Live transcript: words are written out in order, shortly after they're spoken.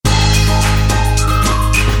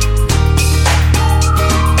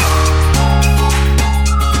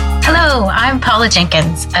Paula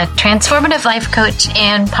Jenkins, a transformative life coach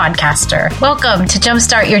and podcaster. Welcome to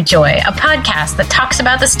Jumpstart Your Joy, a podcast that talks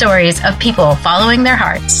about the stories of people following their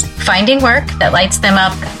hearts, finding work that lights them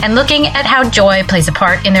up, and looking at how joy plays a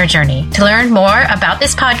part in their journey. To learn more about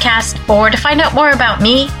this podcast or to find out more about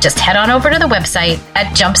me, just head on over to the website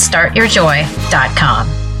at jumpstartyourjoy.com.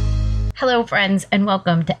 Hello, friends, and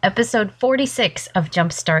welcome to episode 46 of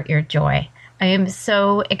Jumpstart Your Joy. I am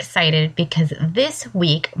so excited because this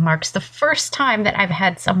week marks the first time that I've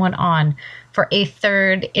had someone on for a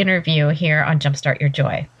third interview here on Jumpstart Your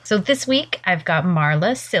Joy. So this week, I've got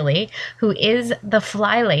Marla Cilley, who is the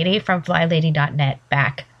Fly Lady from flylady.net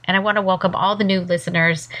back. And I want to welcome all the new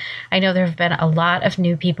listeners. I know there have been a lot of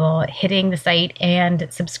new people hitting the site and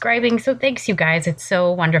subscribing. So thanks, you guys. It's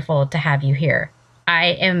so wonderful to have you here. I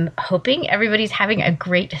am hoping everybody's having a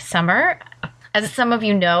great summer. As some of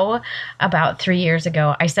you know, about 3 years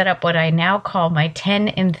ago, I set up what I now call my 10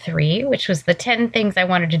 in 3, which was the 10 things I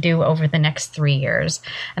wanted to do over the next 3 years.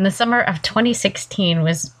 And the summer of 2016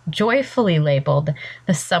 was joyfully labeled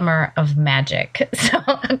the summer of magic. So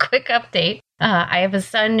a quick update. I have a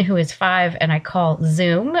son who is 5, and I call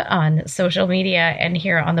Zoom on social media and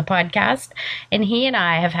here on the podcast. And he and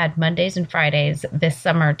I have had Mondays and Fridays this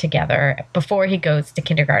summer together before he goes to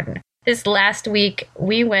kindergarten. This last week,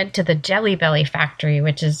 we went to the Jelly Belly factory,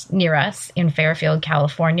 which is near us in Fairfield,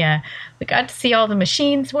 California. We got to see all the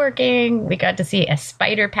machines working. We got to see a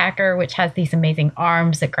spider packer, which has these amazing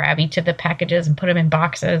arms that grab each of the packages and put them in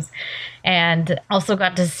boxes. And also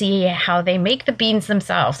got to see how they make the beans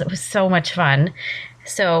themselves. It was so much fun.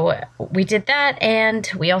 So we did that, and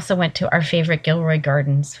we also went to our favorite Gilroy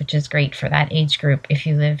Gardens, which is great for that age group if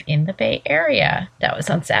you live in the Bay Area. That was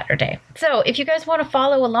on Saturday. So if you guys want to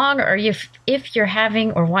follow along, or if you're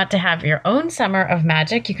having or want to have your own summer of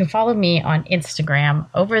magic, you can follow me on Instagram.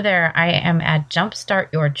 Over there, I am at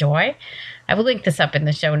Jumpstart Your Joy. I will link this up in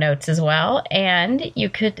the show notes as well. And you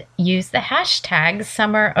could use the hashtag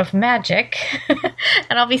Summer of Magic.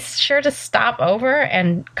 And I'll be sure to stop over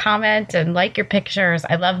and comment and like your pictures.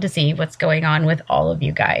 I love to see what's going on with all of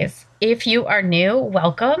you guys. If you are new,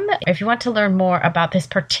 welcome. If you want to learn more about this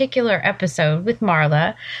particular episode with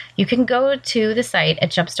Marla, you can go to the site at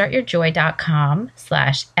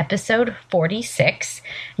jumpstartyourjoy.com/episode 46,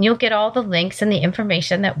 and you'll get all the links and the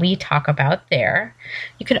information that we talk about there.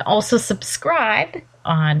 You can also subscribe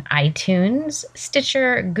on iTunes,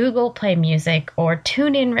 Stitcher, Google Play Music, or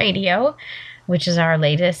TuneIn Radio, which is our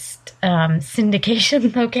latest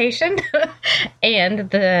syndication location, and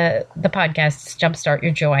the podcast Jumpstart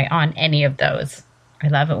Your Joy on any of those. I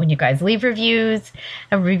love it when you guys leave reviews.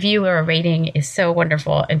 A review or a rating is so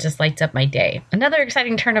wonderful and just lights up my day. Another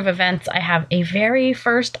exciting turn of events, I have a very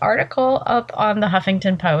first article up on the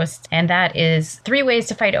Huffington Post, and that is 3 ways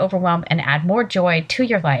to fight overwhelm and add more joy to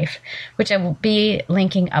your life, which I will be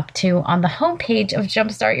linking up to on the homepage of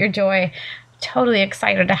Jumpstart Your Joy. Totally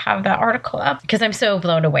excited to have that article up because I'm so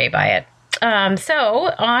blown away by it.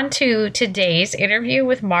 So on to today's interview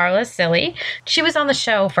with Marla Cilley. She was on the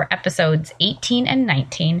show for episodes 18 and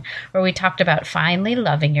 19, where we talked about finally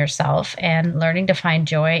loving yourself and learning to find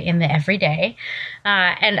joy in the everyday.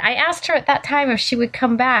 And I asked her at that time if she would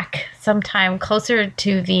come back sometime closer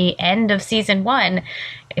to the end of season 1.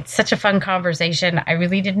 It's such a fun conversation. I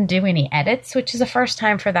really didn't do any edits, which is a first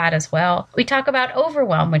time for that as well. We talk about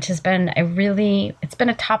overwhelm, which has been it's been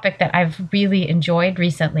a topic that I've really enjoyed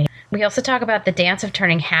recently. We also talk about the dance of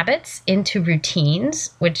turning habits into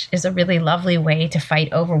routines, which is a really lovely way to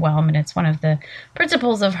fight overwhelm. And it's one of the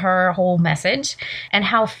principles of her whole message, and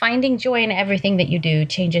how finding joy in everything that you do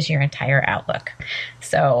changes your entire outlook.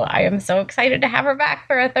 So I am so excited to have her back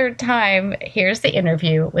for a third time. Here's the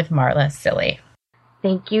interview with Marla Cilley.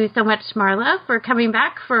 Thank you so much, Marla, for coming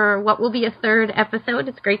back for what will be a third episode.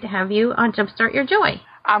 It's great to have you on Jumpstart Your Joy.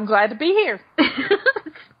 I'm glad to be here.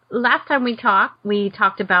 Last time we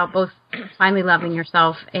talked about both finally loving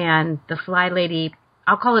yourself and the Fly Lady,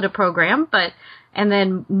 I'll call it a program, and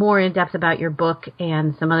then more in depth about your book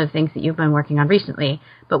and some other things that you've been working on recently.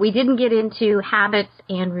 But we didn't get into habits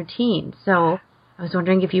and routines. So I was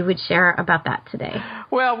wondering if you would share about that today.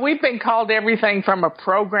 Well, we've been called everything from a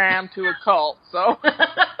program to a cult, so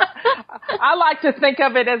I like to think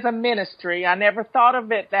of it as a ministry. I never thought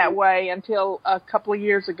of it that way until a couple of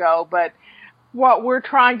years ago, but what we're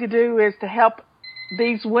trying to do is to help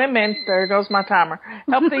these women, there goes my timer,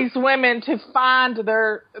 help these women to find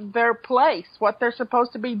their place, what they're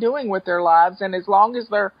supposed to be doing with their lives, and as long as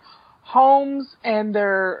their homes and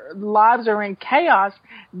their lives are in chaos,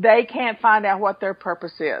 they can't find out what their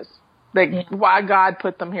purpose is. Why God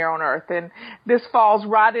put them here on earth. And this falls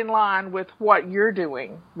right in line with what you're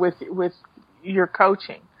doing with your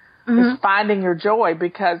coaching. is finding your joy,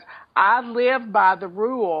 because I live by the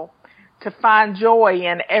rule to find joy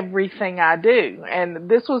in everything I do. And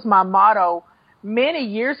this was my motto many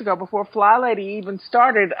years ago, before Fly Lady even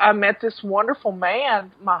started. I met this wonderful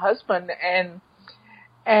man, my husband,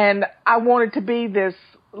 and I wanted to be this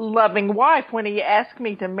loving wife. When he asked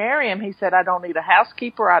me to marry him, he said, I don't need a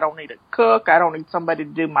housekeeper. I don't need a cook. I don't need somebody to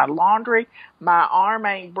do my laundry. My arm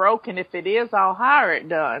ain't broken. If it is, I'll hire it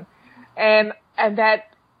done. And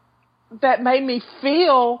that made me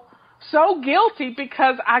feel so guilty,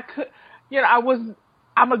 because I could,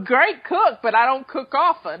 I'm a great cook, but I don't cook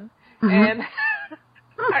often. And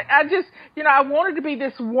I just, I wanted to be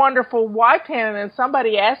this wonderful wife to him. And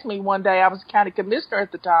somebody asked me one day, I was county commissioner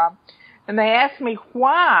at the time, and they asked me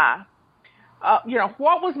why,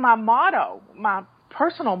 what was my motto, my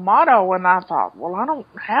personal motto. And I thought, well, I don't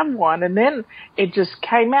have one. And then it just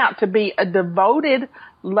came out to be a devoted,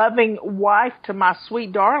 loving wife to my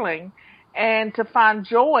sweet darling, and to find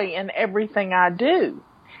joy in everything I do.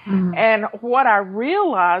 And what I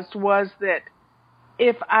realized was that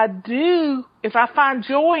if I find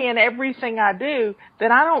joy in everything I do,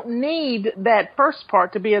 then I don't need that first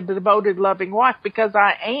part to be a devoted, loving wife, because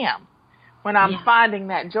I am, when I'm finding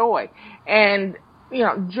that joy. And,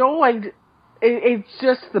 joy, it's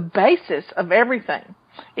just the basis of everything.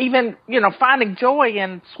 Even, finding joy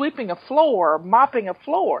in sweeping a floor, or mopping a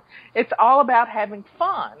floor. It's all about having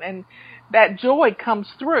fun, and that joy comes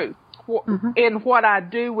through in what I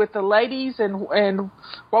do with the ladies and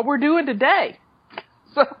what we're doing today.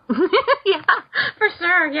 So. Yeah, for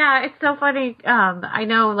sure. Yeah, it's so funny. I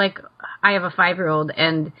know, I have a 5-year-old,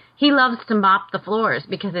 and he loves to mop the floors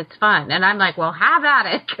because it's fun. And I'm like, well, have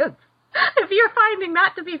at it, because if you're finding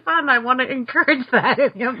that to be fun, I want to encourage that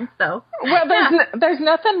in him. So, well, there's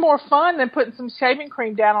nothing more fun than putting some shaving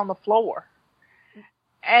cream down on the floor,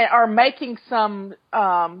 or making some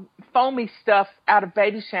foamy stuff out of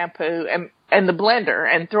baby shampoo and the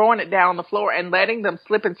blender, and throwing it down on the floor and letting them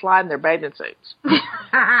slip and slide in their bathing suits.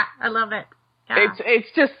 I love it. Yeah. It's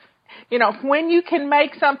just, when you can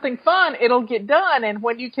make something fun, it'll get done. And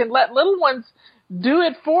when you can let little ones do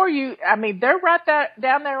it for you, I mean, they're right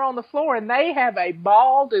down there on the floor, and they have a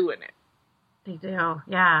ball doing it. They do.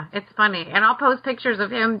 Yeah, it's funny. And I'll post pictures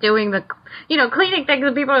of him doing the, cleaning things,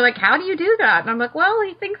 and people are like, how do you do that? And I'm like, well,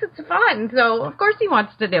 he thinks it's fun, so of course he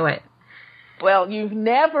wants to do it. Well, you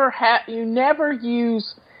never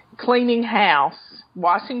use cleaning house,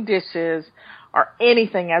 washing dishes, or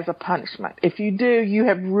anything as a punishment. If you do, you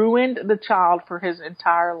have ruined the child for his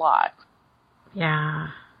entire life. Yeah.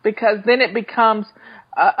 Because then it becomes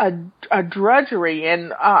a drudgery.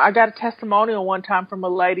 And I got a testimonial one time from a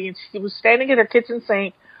lady, and she was standing at her kitchen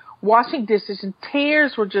sink washing dishes, and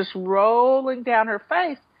tears were just rolling down her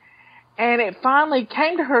face. And it finally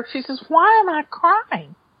came to her. She says, why am I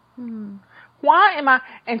crying? Why am I?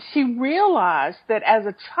 And she realized that as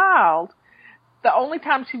a child, the only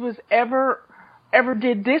time she was ever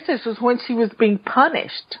did dishes was when she was being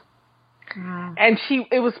punished. And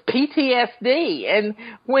it was PTSD. And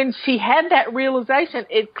when she had that realization,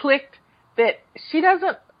 it clicked that she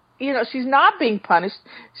doesn't, she's not being punished.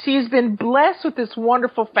 She's been blessed with this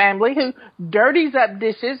wonderful family who dirties up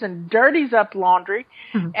dishes and dirties up laundry.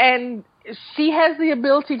 And she has the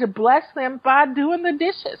ability to bless them by doing the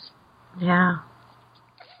dishes. Yeah.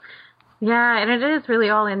 Yeah, and it is really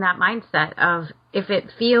all in that mindset of, if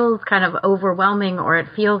it feels kind of overwhelming, or it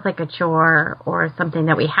feels like a chore or something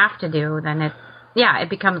that we have to do, then it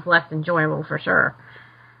becomes less enjoyable for sure.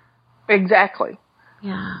 Exactly.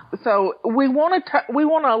 Yeah. So we want to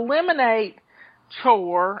eliminate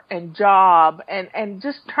chore and job and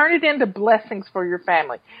just turn it into blessings for your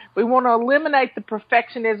family. We want to eliminate the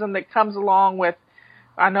perfectionism that comes along with,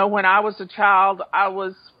 I know when I was a child, I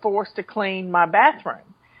was forced to clean my bathroom.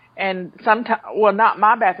 And sometimes, well, not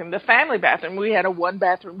my bathroom, the family bathroom. We had a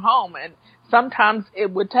 1-bathroom home, and sometimes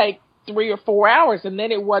it would take 3 or 4 hours, and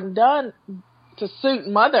then it wasn't done to suit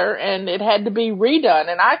mother, and it had to be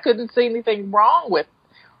redone. And I couldn't see anything wrong with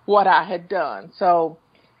what I had done. So,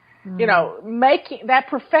 making that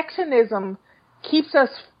perfectionism keeps us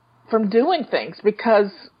from doing things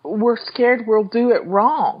because we're scared we'll do it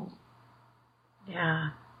wrong. Yeah.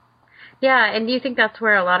 Yeah, and do you think that's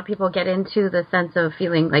where a lot of people get into the sense of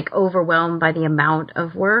feeling like overwhelmed by the amount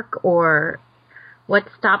of work, or what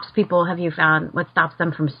stops people, have you found, what stops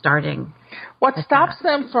them from starting? What stops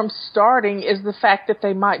them from starting is the fact that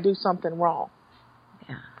they might do something wrong.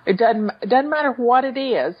 Yeah. It doesn't matter what it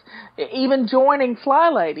is. Even joining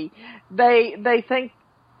Fly Lady, they think,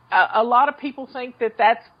 a lot of people think that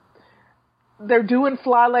they're doing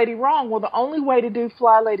Fly Lady wrong. Well, the only way to do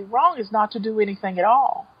Fly Lady wrong is not to do anything at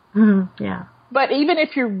all. Mm-hmm. Yeah. But even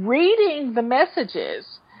if you're reading the messages,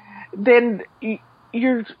 then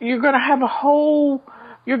you're going to have a whole,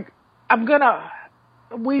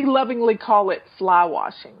 we lovingly call it fly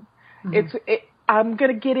washing. Mm-hmm. I'm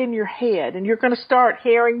going to get in your head, and you're going to start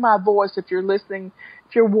hearing my voice if you're listening,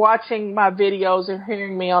 if you're watching my videos or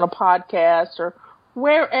hearing me on a podcast or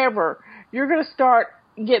wherever. You're going to start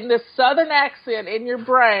getting this Southern accent in your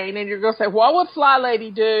brain, and you're going to say, what would Fly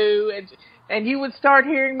Lady do? And you would start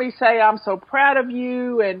hearing me say, I'm so proud of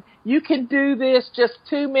you, and you can do this, just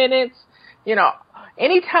 2 minutes. You know,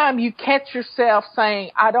 anytime you catch yourself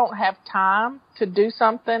saying, I don't have time to do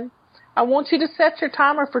something, I want you to set your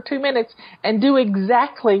timer for 2 minutes and do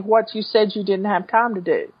exactly what you said you didn't have time to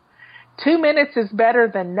do. 2 minutes is better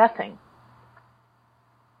than nothing.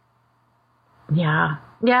 Yeah.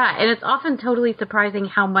 Yeah, and it's often totally surprising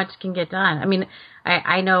how much can get done. I mean,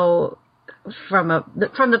 I know from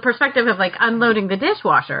the perspective of like unloading the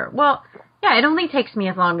dishwasher. Well, yeah, it only takes me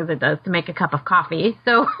as long as it does to make a cup of coffee.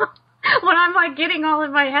 So when I'm like getting all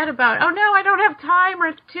in my head about, oh no, I don't have time or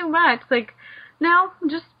it's too much, like, no,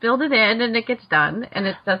 just build it in and it gets done, and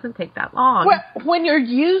it doesn't take that long. Well, when you're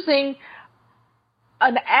using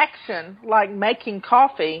an action like making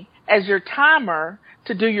coffee as your timer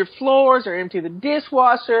to do your floors or empty the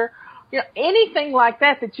dishwasher, you know, anything like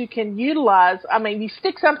that you can utilize. I mean, you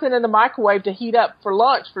stick something in the microwave to heat up for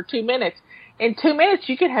lunch for 2 minutes. In 2 minutes,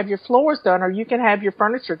 you can have your floors done or you can have your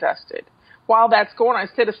furniture dusted while that's going on,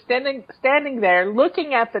 instead of standing there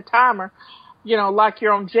looking at the timer, you know, like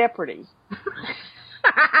you're on Jeopardy.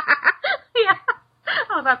 Yeah.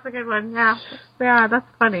 Oh, that's a good one. Yeah. Yeah, that's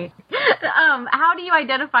funny. How do you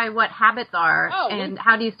identify what habits are and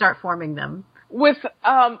how do you start forming them? With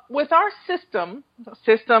our system,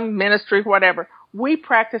 ministry, whatever, we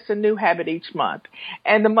practice a new habit each month.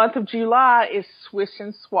 And the month of July is Swish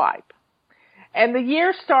and Swipe. And the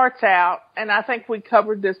year starts out, and I think we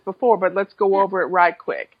covered this before, but let's go over it right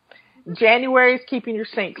quick. January is keeping your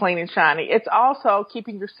sink clean and shiny. It's also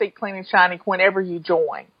keeping your sink clean and shiny whenever you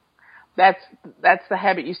join. That's the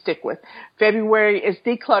habit you stick with. February is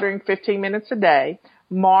decluttering 15 minutes a day.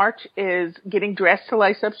 March is getting dressed to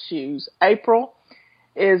lace up shoes. April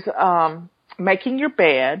is making your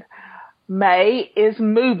bed. May is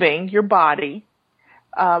moving your body.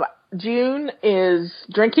 June is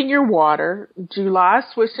drinking your water. July,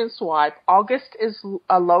 Swish and Swipe. August is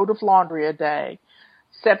a load of laundry a day.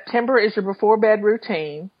 September is your before bed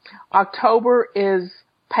routine. October is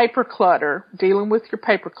paper clutter, dealing with your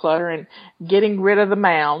paper clutter and getting rid of the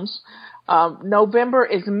mounds. November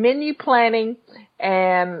is menu planning,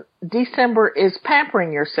 and December is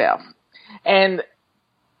pampering yourself. And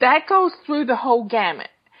that goes through the whole gamut.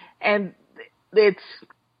 And it's,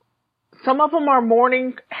 some of them are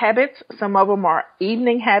morning habits, some of them are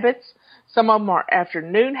evening habits, some of them are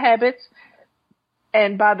afternoon habits.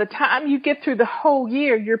 And by the time you get through the whole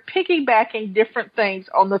year, you're piggybacking different things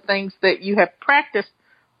on the things that you have practiced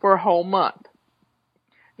for a whole month.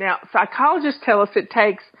 Now, psychologists tell us it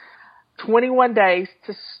takes 21 days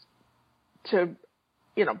to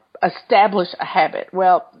establish a habit.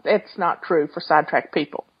 Well, that's not true for sidetracked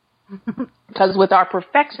people. Because with our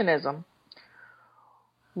perfectionism,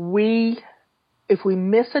 if we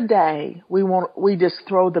miss a day, we just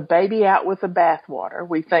throw the baby out with the bathwater.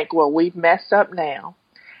 We think, well, we've messed up now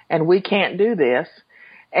and we can't do this.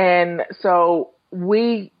 And so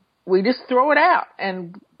we just throw it out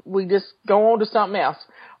and we just go on to something else.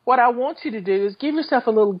 What I want you to do is give yourself a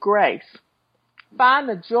little grace. Find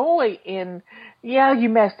the joy in, yeah, you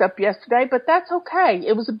messed up yesterday, but that's okay.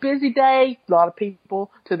 It was a busy day. A lot of people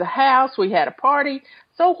to the house. We had a party.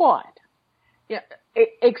 So what? Yeah,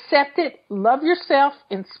 accept it. Love yourself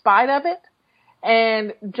in spite of it,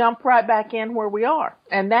 and jump right back in where we are.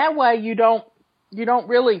 And that way, you don't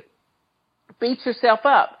really beat yourself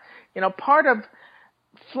up. You know, part of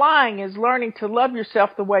flying is learning to love yourself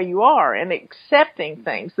the way you are and accepting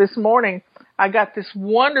things. This morning, I got this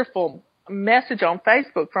wonderful message on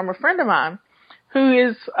Facebook from a friend of mine who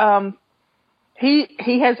is,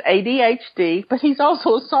 he has ADHD, but he's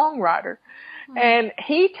also a songwriter. And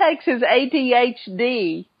he takes his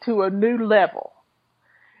ADHD to a new level.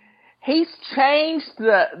 He's changed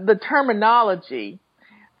the terminology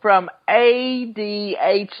from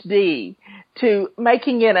ADHD to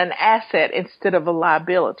making it an asset instead of a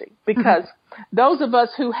liability. Because those of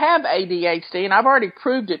us who have ADHD, and I've already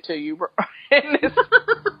proved it to you in this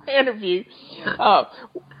interview,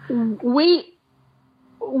 we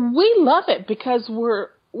love it because we're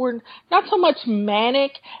not so much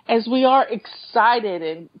manic as we are excited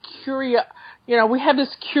and curious, we have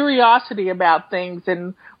this curiosity about things,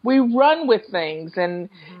 and we run with things, and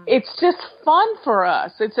it's just fun for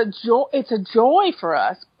us. It's a joy. It's a joy for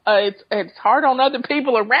us. It's hard on other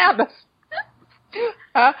people around us.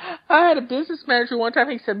 I had a business manager one time.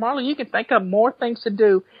 He said, "Marla, you can think of more things to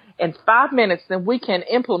do in 5 minutes than we can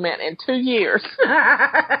implement in 2 years."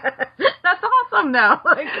 That's awesome, though.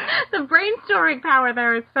 Like, the brainstorming power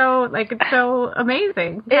there is so, it's so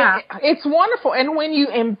amazing. Yeah. It's wonderful. And when you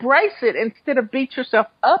embrace it instead of beat yourself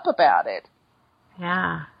up about it,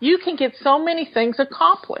 yeah, you can get so many things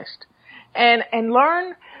accomplished and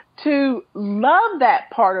learn to love that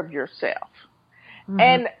part of yourself.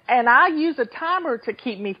 And I use a timer to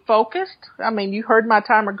keep me focused. I mean, you heard my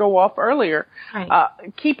timer go off earlier. Right.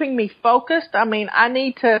 Keeping me focused. I mean, I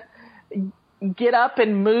need to get up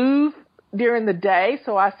and move during the day,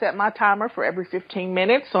 so I set my timer for every 15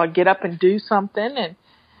 minutes. So I get up and do something, and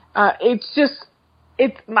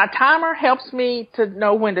my timer helps me to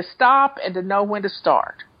know when to stop and to know when to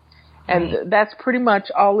start, and that's pretty much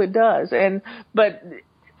all it does. But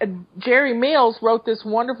Jerry Mills wrote this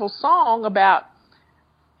wonderful song about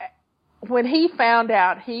when he found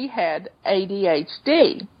out he had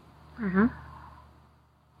ADHD,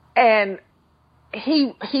 and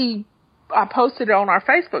I posted it on our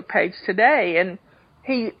Facebook page today, and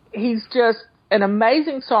he's just an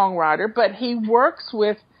amazing songwriter, but he works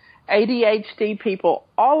with ADHD people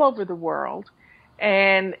all over the world,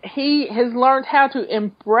 and he has learned how to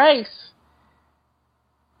embrace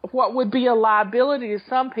what would be a liability to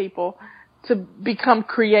some people to become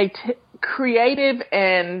creative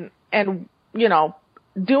and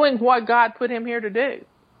doing what God put him here to do.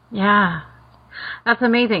 Yeah. That's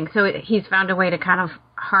amazing. So he's found a way to kind of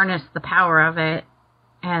harness the power of it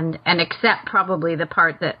and accept probably the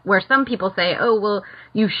part that where some people say, oh, well,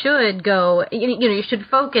 you should go, you should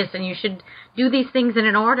focus and you should do these things in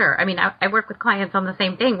an order. I mean, I work with clients on the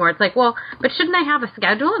same thing where it's like, well, but shouldn't I have a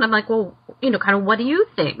schedule? And I'm like, well, kind of what do you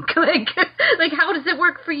think? like how does it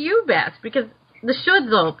work for you best? Because the shoulds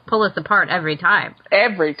will pull us apart every time.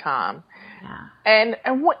 Every time. Yeah.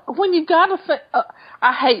 And when you got to think,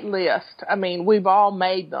 I hate lists. I mean, we've all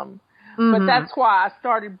made them. But that's why I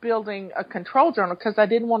started building a control journal, because I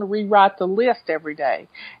didn't want to rewrite the list every day,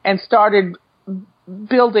 and started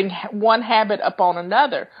building one habit upon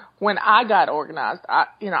another. When I got organized,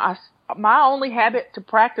 my only habit to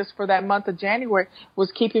practice for that month of January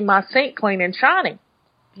was keeping my sink clean and shining.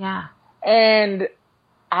 Yeah. And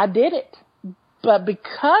I did it. But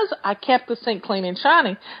because I kept the sink clean and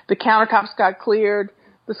shining, the countertops got cleared,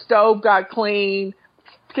 the stove got clean,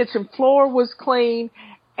 kitchen floor was clean,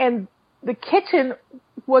 and the kitchen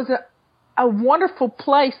was a wonderful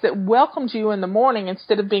place that welcomes you in the morning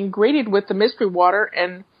instead of being greeted with the mystery water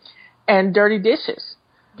and dirty dishes.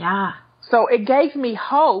 Yeah. So it gave me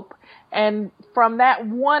hope, and from that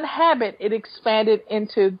one habit, it expanded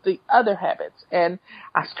into the other habits, and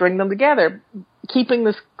I string them together. Keeping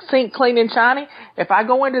the sink clean and shiny. If I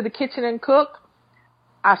go into the kitchen and cook,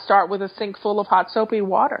 I start with a sink full of hot soapy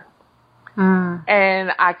water.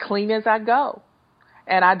 And I clean as I go.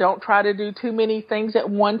 And I don't try to do too many things at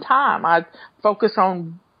one time. I focus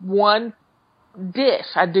on one dish.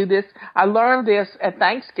 I do this. I learned this at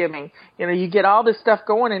Thanksgiving. You get all this stuff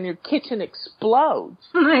going and your kitchen explodes.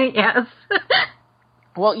 Yes.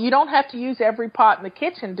 Well, you don't have to use every pot in the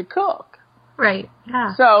kitchen to cook. Right.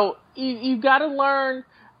 Yeah. So you've got to learn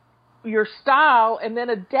your style and then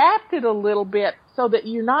adapt it a little bit so that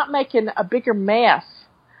you're not making a bigger mess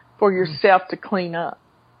for yourself to clean up.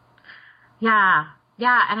 Yeah.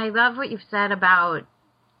 Yeah. And I love what you've said about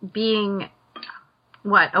being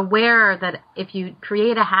aware that if you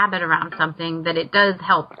create a habit around something, that it does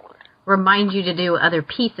help remind you to do other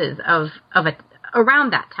pieces of it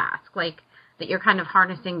around that task. Like that you're kind of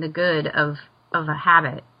harnessing the good of a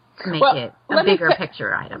habit to make it a bigger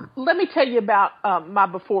picture item. Let me tell you about my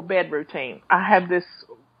before bed routine. I have this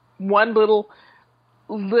one little,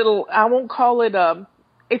 I won't call it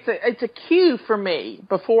it's a cue for me.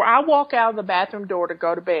 Before I walk out of the bathroom door to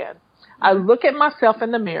go to bed, I look at myself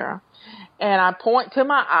in the mirror and I point to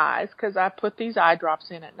my eyes, because I put these eye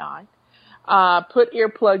drops in at night. Put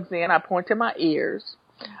earplugs in. I point to my ears.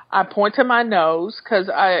 I point to my nose, because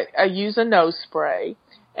I use a nose spray.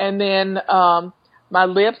 And then my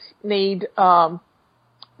lips need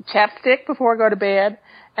chapstick before I go to bed,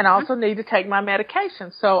 and I also need to take my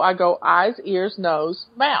medication. So I go eyes, ears, nose,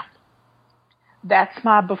 mouth. That's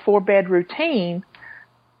my before bed routine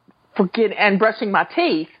and brushing my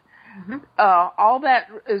teeth. All that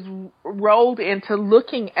is rolled into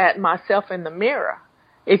looking at myself in the mirror.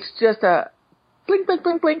 It's just a blink, blink,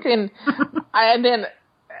 blink, blink, and then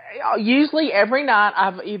usually every night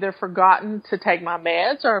I've either forgotten to take my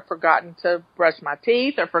meds or forgotten to brush my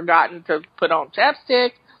teeth or forgotten to put on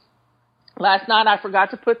chapstick. Last night I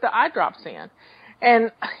forgot to put the eye drops in.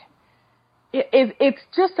 And it's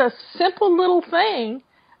just a simple little thing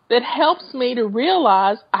that helps me to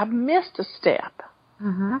realize I've missed a step.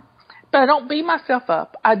 Mm-hmm. But I don't beat myself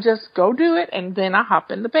up. I just go do it, and then I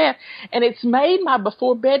hop into bed. And it's made my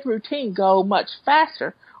before-bed routine go much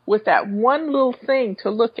faster with that one little thing to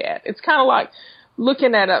look at. It's kind of like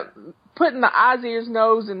looking at putting the eyes, ears,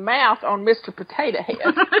 nose, and mouth on Mr. Potato Head.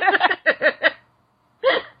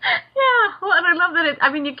 Yeah, well, and I love that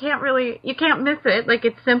you can't miss it. Like,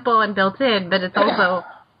 it's simple and built in, but it's also,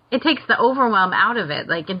 it takes the overwhelm out of it.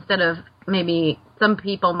 Like, instead of maybe some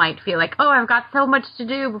people might feel like, oh, I've got so much to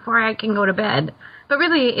do before I can go to bed. But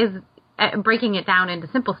really is breaking it down into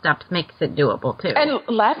simple steps makes it doable, too. And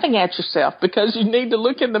laughing at yourself because you need to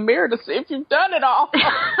look in the mirror to see if you've done it all.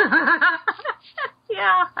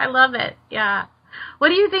 Yeah, I love it. Yeah. What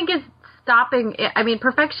do you think is stopping? I mean,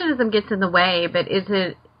 perfectionism gets in the way, but is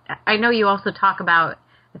it, I know you also talk about,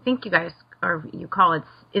 I think you guys, or you call it,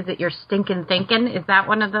 is it your stinking thinking? Is that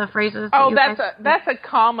one of the phrases? That's a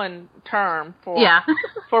common term for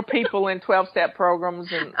for people in 12-step programs.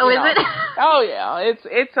 And is it? Oh yeah,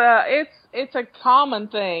 it's a common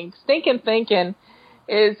thing. Stinking thinking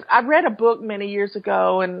is. I read a book many years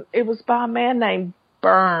ago, and it was by a man named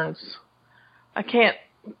Burns. I can't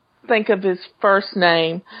think of his first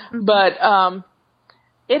name, but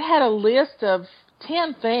it had a list of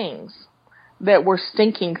 10 things that were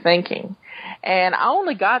stinking thinking. And I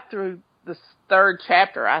only got through the third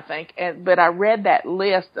chapter, I think, but I read that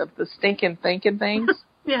list of the stinking thinking things.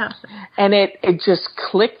 Yeah. And it just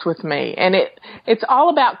clicked with me. And it's all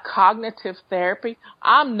about cognitive therapy.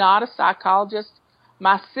 I'm not a psychologist.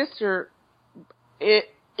 My sister is.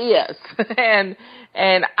 And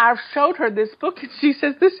I've showed her this book, and she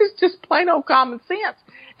says, this is just plain old common sense.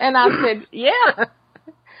 And I said, yeah.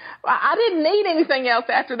 I didn't need anything else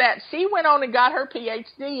after that. She went on and got her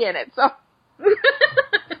PhD in it. So,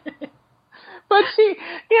 but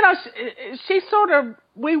she sort of,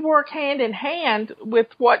 we work hand in hand with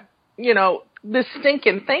what, this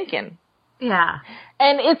stinking thinking. Yeah.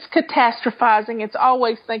 And it's catastrophizing. It's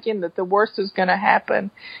always thinking that the worst is going to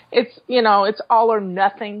happen. It's, it's all or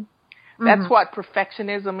nothing. That's what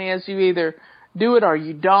perfectionism is. You either do it or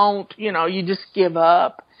you don't. You just give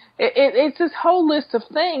up. It's this whole list of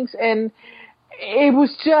things, and it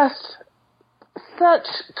was just such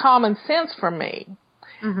common sense for me.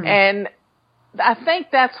 Mm-hmm. And I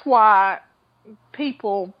think that's why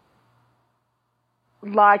people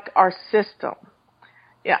like our system.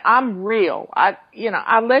 Yeah, I'm real. I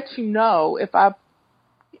let you know if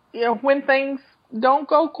when things don't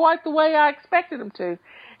go quite the way I expected them to.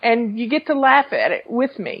 And you get to laugh at it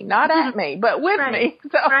with me, not at me, but with me.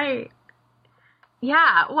 So. Right.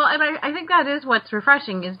 Yeah, well, and I think that is what's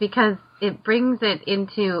refreshing is because it brings it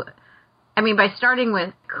into, by starting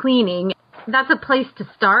with cleaning, that's a place to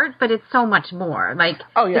start, but it's so much more. Like,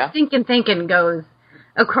 the stinking thinking goes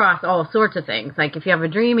across all sorts of things. Like, if you have a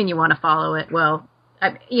dream and you want to follow it, well,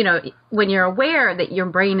 when you're aware that your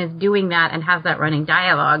brain is doing that and has that running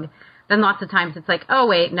dialogue, then lots of times it's like, oh,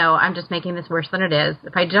 wait, no, I'm just making this worse than it is.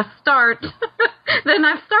 If I just start, then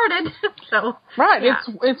I've started. So right. Yeah.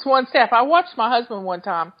 It's one step. I watched my husband one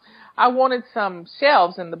time. I wanted some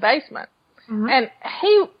shelves in the basement. Mm-hmm. And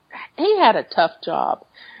he had a tough job.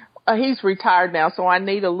 He's retired now, so I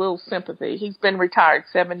need a little sympathy. He's been retired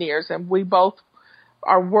 7 years, and we both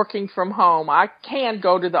are working from home. I can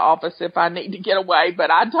go to the office if I need to get away, but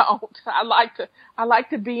I don't. I like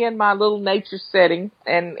to be in my little nature setting,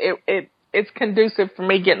 and it's conducive for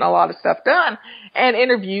me getting a lot of stuff done and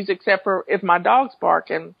interviews, except for if my dogs bark.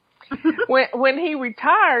 And when he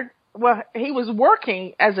retired, well, he was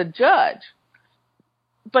working as a judge,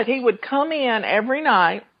 but he would come in every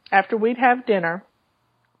night after we'd have dinner,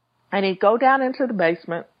 and he'd go down into the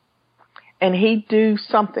basement, and he'd do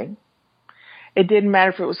something. It didn't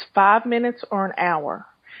matter if it was 5 minutes or an hour.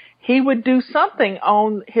 He would do something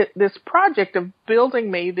on this project of building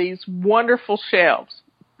me these wonderful shelves.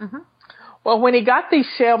 Mm-hmm. Well, when he got these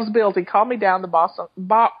shelves built, he called me down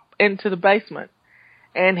into the basement,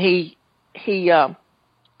 and he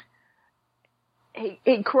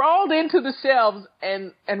crawled into the shelves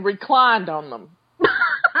and reclined on them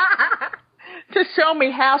to show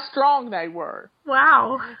me how strong they were.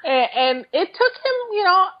 Wow. And it took him,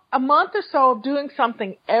 a month or so of doing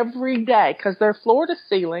something every day because they're floor to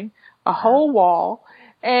ceiling, a whole wall.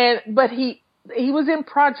 But he was in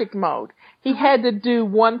project mode. He had to do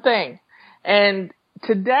one thing. And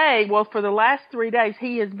today, well, for the last 3 days,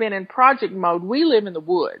 he has been in project mode. We live in the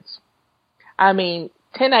woods. I mean,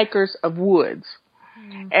 10 acres of woods.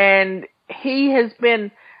 And he has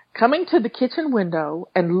been coming to the kitchen window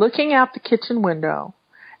and looking out the kitchen window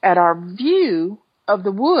at our view of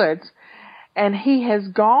the woods, and he has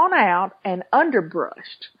gone out and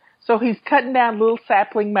underbrushed. So he's cutting down little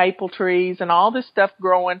sapling maple trees and all this stuff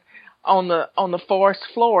growing on the forest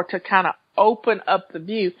floor to kind of open up the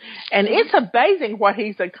view. And it's amazing what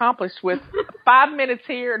he's accomplished with 5 minutes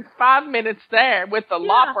here and 5 minutes there with the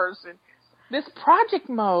loppers. And this project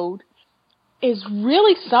mode is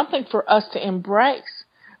really something for us to embrace,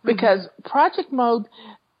 because project mode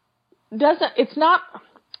it's not,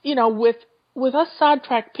 with us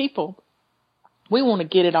sidetracked people, we want to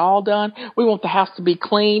get it all done. We want the house to be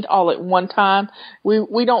cleaned all at one time.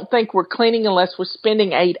 We don't think we're cleaning unless we're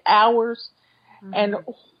spending 8 hours. And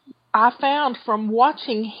I found from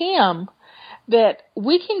watching him that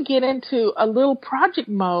we can get into a little project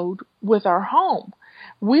mode with our home.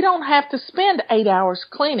 We don't have to spend 8 hours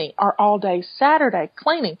cleaning or all day Saturday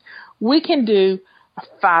cleaning. We can do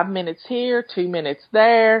 5 minutes here, 2 minutes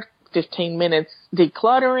there, 15 minutes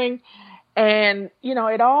decluttering. And,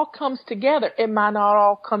 it all comes together. It might not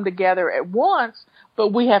all come together at once,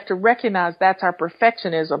 but we have to recognize that's our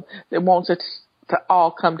perfectionism that wants it to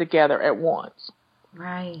all come together at once.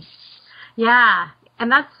 Right. Yeah. And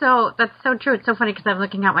that's so true. It's so funny because I'm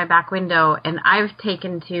looking out my back window and I've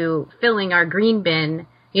taken to filling our green bin,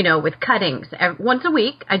 with cuttings. Once a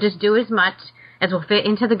week, I just do as much as will fit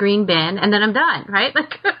into the green bin, and then I'm done, right?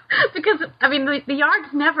 Because, the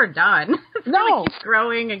yard's never done. No. It keeps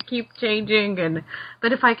growing and keeps changing,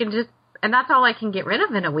 but if I can and that's all I can get rid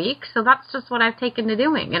of in a week, so that's just what I've taken to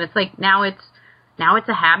doing. And it's like, now it's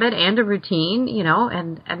a habit and a routine,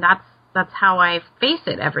 and that's how I face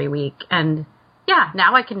it every week. And yeah,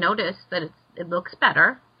 now I can notice that it looks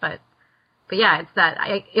better, but yeah, it's that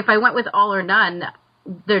if I went with all or none,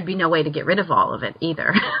 there'd be no way to get rid of all of it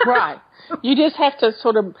either. Right. You just have to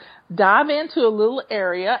sort of dive into a little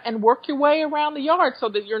area and work your way around the yard so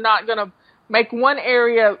that you're not going to make one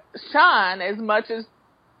area shine as much as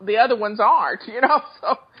the other ones aren't,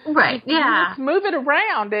 So right, yeah. You just move it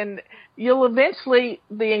around and you'll eventually,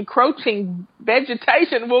 the encroaching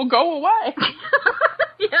vegetation will go away.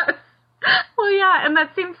 Yes. Well, yeah, and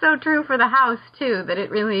that seems so true for the house, too, that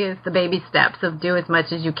it really is the baby steps of do as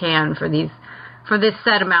much as you can for this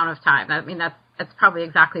set amount of time. That's probably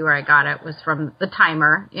exactly where I got it, was from the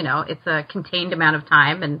timer. It's a contained amount of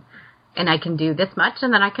time, and I can do this much,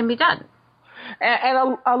 and then I can be done.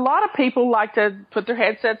 And a lot of people like to put their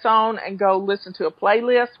headsets on and go listen to a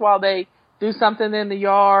playlist while they do something in the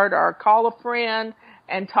yard, or call a friend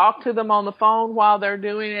and talk to them on the phone while they're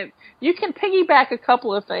doing it. You can piggyback a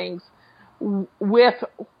couple of things with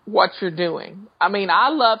what you're doing. I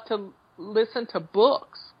love to listen to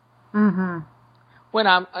books. Mm-hmm. When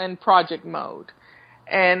I'm in project mode.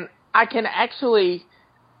 And I can actually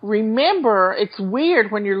remember, it's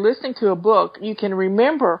weird when you're listening to a book, you can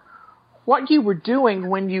remember what you were doing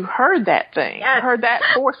when you heard that thing, heard that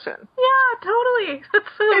portion. Yeah, totally. That's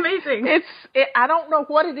so amazing. I don't know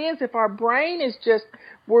what it is, if our brain is just,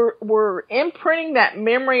 we're imprinting that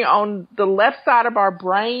memory on the left side of our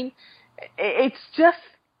brain. It's just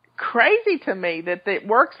crazy to me that it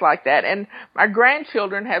works like that. And my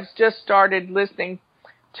grandchildren have just started listening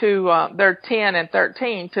to, they're 10 and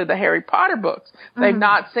 13, to the Harry Potter books. They've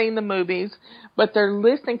not seen the movies, but they're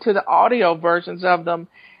listening to the audio versions of them.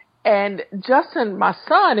 And Justin, my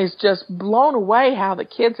son, is just blown away how the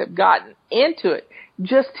kids have gotten into it,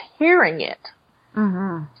 just hearing it.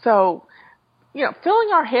 Mm-hmm. So, filling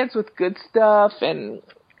our heads with good stuff and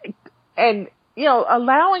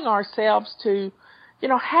allowing ourselves to,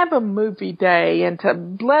 have a movie day and to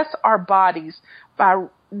bless our bodies by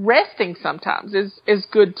resting sometimes is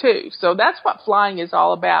good too. So that's what flying is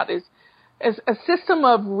all about, is a system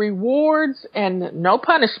of rewards and no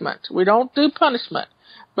punishment. We don't do punishment,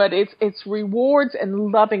 but it's rewards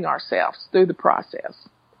and loving ourselves through the process.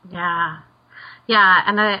 Yeah. Yeah.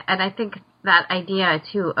 And I think that idea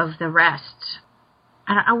too of the rest.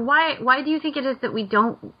 Why do you think it is that we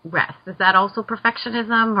don't rest? Is that also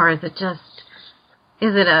perfectionism, or is it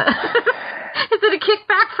a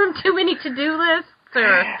kickback from too many to-do lists?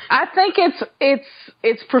 Or? I think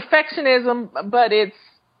it's perfectionism, but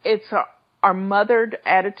it's our mothered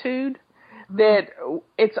attitude, that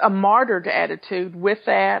it's a martyred attitude with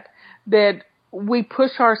that we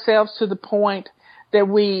push ourselves to the point that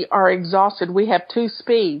we are exhausted. We have 2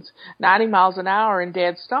 speeds, 90 miles an hour and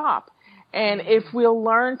dead stop. And if we'll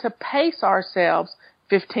learn to pace ourselves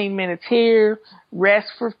 15 minutes here, rest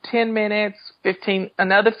for 10 minutes,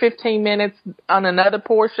 another 15 minutes on another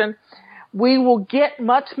portion, we will get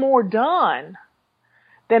much more done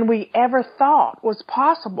than we ever thought was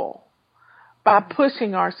possible by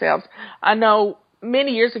pushing ourselves. I know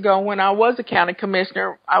many years ago when I was a county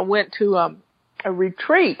commissioner, I went to a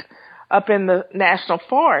retreat up in the National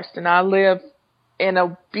Forest, and I live in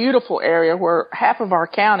a beautiful area where half of our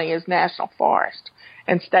county is National Forest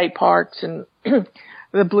and state parks and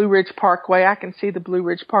the Blue Ridge Parkway. I can see the Blue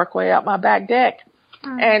Ridge Parkway out my back deck.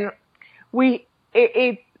 And we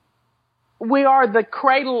are the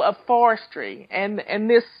cradle of forestry. And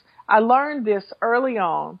this, I learned this early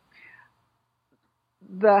on.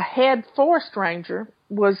 The head forest ranger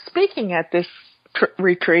was speaking at this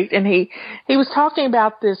retreat, and he was talking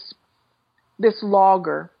about this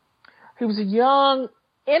logger. He was a young,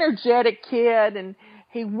 energetic kid, and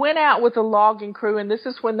he went out with a logging crew, and this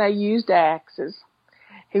is when they used axes.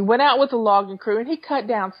 He went out with a logging crew, and he cut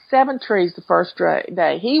down 7 trees the first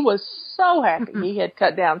day. He was so happy he had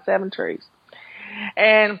cut down 7 trees.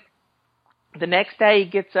 And the next day he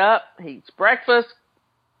gets up, he eats breakfast,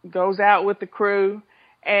 goes out with the crew,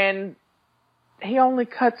 and he only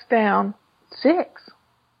cuts down 6.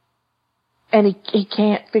 And he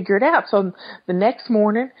can't figure it out. So the next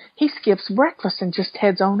morning, he skips breakfast and just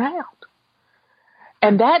heads on out.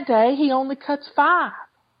 And that day, he only cuts 5.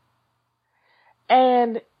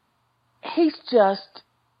 And he's just,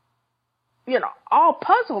 all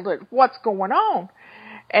puzzled at what's going on.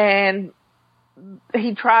 And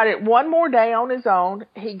he tried it one more day on his own.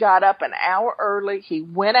 He got up an hour early. He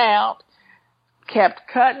went out, kept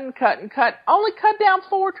cutting, only cut down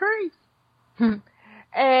 4 trees.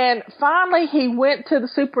 And finally he went to the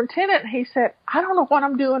superintendent and he said, I don't know what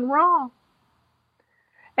I'm doing wrong.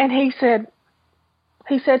 And he said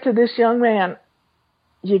to this young man,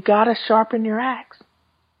 you gotta sharpen your axe.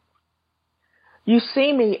 You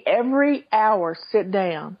see me every hour sit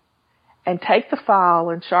down and take the file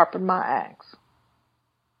and sharpen my axe.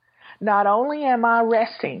 Not only am I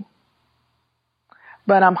resting,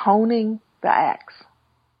 but I'm honing the axe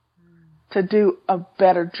to do a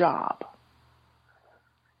better job.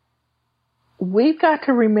 We've got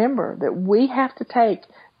to remember that we have to take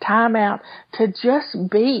time out to just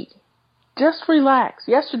relax.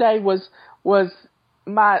 Yesterday was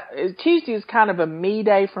Tuesday is kind of a me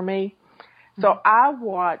day for me. So I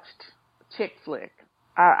watched Chick Flick.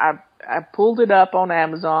 I pulled it up on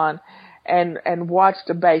Amazon and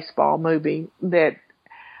watched a baseball movie that,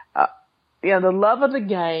 the love of the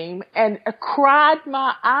game, and cried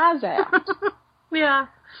my eyes out. Yeah.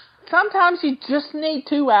 Sometimes you just need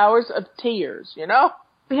 2 hours of tears, Yeah.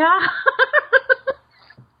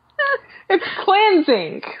 It's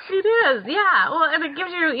cleansing. It is, yeah. Well, and it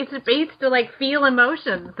gives you, it's a space to feel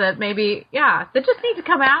emotions that maybe, that just need to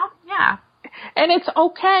come out. Yeah. And it's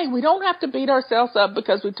okay. We don't have to beat ourselves up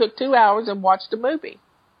because we took 2 hours and watched a movie.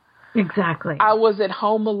 Exactly. I was at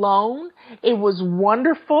home alone. It was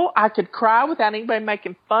wonderful. I could cry without anybody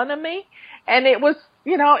making fun of me. And it was,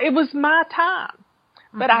 it was my time.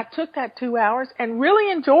 But I took that 2 hours and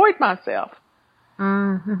really enjoyed myself.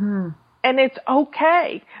 Mm-hmm. And it's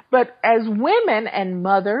okay. But as women and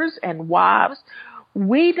mothers and wives,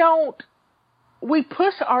 we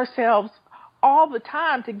push ourselves all the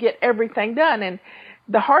time to get everything done. And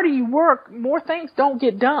the harder you work, more things don't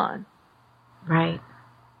get done. Right.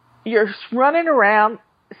 You're running around,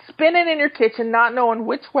 spinning in your kitchen, not knowing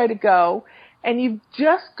which way to go. And you've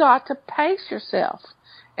just got to pace yourself.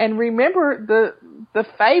 And remember the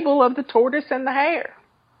fable of the tortoise and the hare.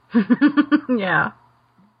 Yeah.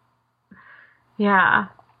 Yeah.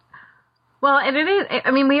 Well, and it is,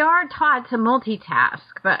 we are taught to multitask,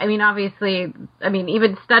 but obviously,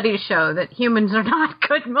 even studies show that humans are not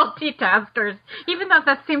good multitaskers, even though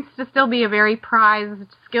that seems to still be a very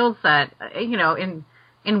prized skill set,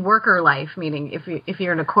 in worker life, meaning if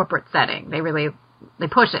you're in a corporate setting, they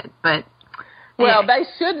push it, but. Well, they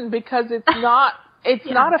shouldn't because it's not. It's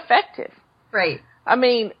not effective. Right.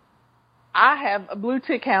 I have a blue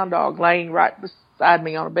tick hound dog laying right beside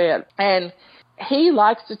me on a bed, and he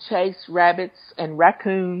likes to chase rabbits and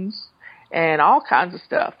raccoons and all kinds of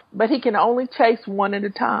stuff, but he can only chase one at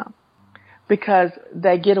a time because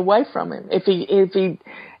they get away from him. If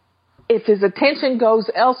his attention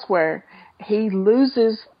goes elsewhere, he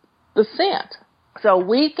loses the scent. So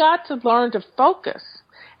we got to learn to focus,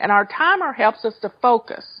 and our timer helps us to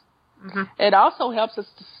focus. Mm-hmm. It also helps us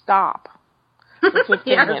to stop for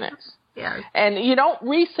 15 minutes. Yes. And you don't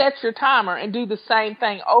reset your timer and do the same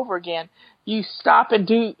thing over again. You stop and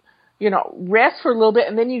do, rest for a little bit,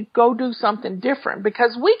 and then you go do something different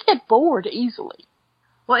because we get bored easily.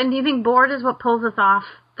 Well, and do you think bored is what pulls us off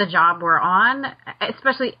the job we're on?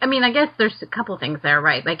 Especially, I mean, I guess there's a couple things there,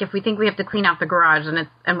 right? Like if we think we have to clean out the garage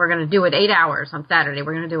and we're going to do it 8 hours on Saturday,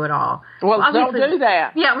 we're going to do it all. Well, don't do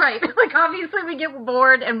that. Yeah, right. Like obviously we get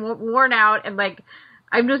bored and worn out and like,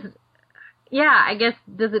 I guess,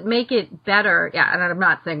 does it make it better? Yeah, and I'm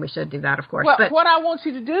not saying we should do that, of course. Well, but what I want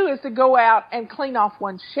you to do is to go out and clean off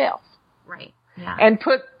one shelf. Right, yeah. And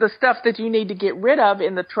put the stuff that you need to get rid of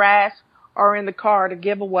in the trash or in the car to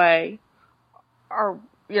give away or,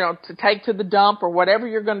 to take to the dump or whatever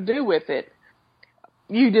you're going to do with it.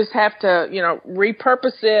 You just have to,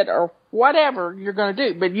 repurpose it or whatever you're going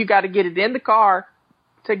to do. But you got to get it in the car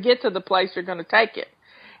to get to the place you're going to take it.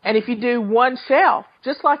 And if you do one shelf,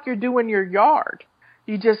 just like you're doing your yard,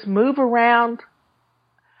 you just move around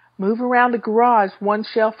the garage one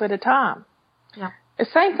shelf at a time. Yeah. The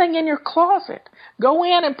same thing in your closet. Go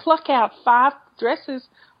in and pluck out 5 dresses,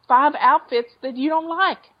 5 outfits that you don't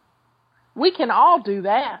like. We can all do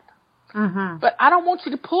that. Mm-hmm. But I don't want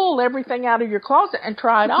you to pull everything out of your closet and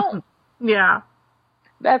try it on. Yeah.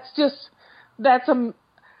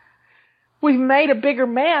 We've made a bigger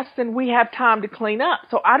mess than we have time to clean up.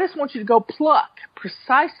 So I just want you to go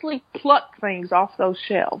precisely pluck things off those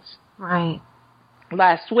shelves. Right.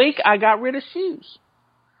 Last week, I got rid of shoes.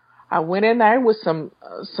 I went in there with some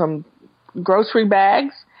grocery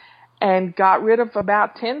bags and got rid of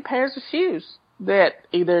about 10 pairs of shoes that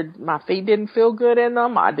either my feet didn't feel good in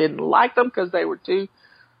them, I didn't like them because they were too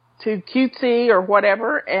cutesy or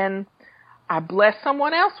whatever, and I blessed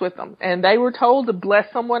someone else with them. And they were told to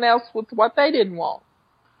bless someone else with what they didn't want.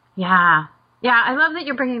 Yeah. Yeah, I love that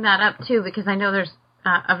you're bringing that up, too, because I know there's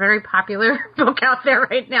a very popular book out there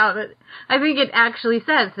right now that I think it actually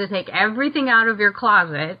says to take everything out of your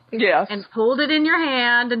closet. Yes. And hold it in your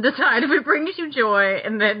hand and decide if it brings you joy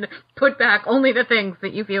and then put back only the things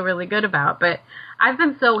that you feel really good about. But I've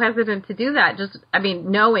been so hesitant to do that.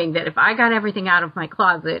 Knowing that if I got everything out of my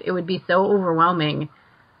closet, it would be so overwhelming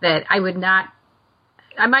that I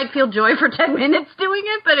might feel joy for 10 minutes doing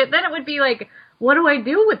it, but then it would be like, what do I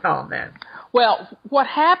do with all this? Well, what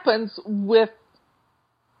happens with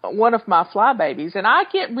one of my fly babies, and I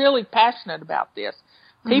get really passionate about this.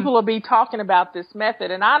 People will be talking about this method,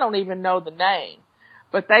 and I don't even know the name,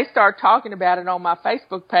 but they start talking about it on my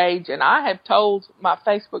Facebook page, and I have told my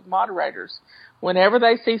Facebook moderators, whenever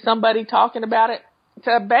they see somebody talking about it,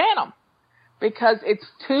 to ban them, because it's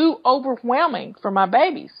too overwhelming for my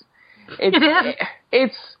babies. It's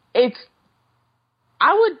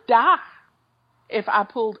I would die if I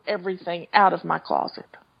pulled everything out of my closet.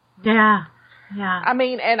 Yeah. Yeah. I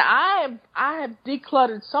mean, and I have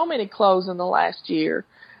decluttered so many clothes in the last year.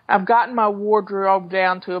 I've gotten my wardrobe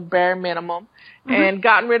down to a bare minimum and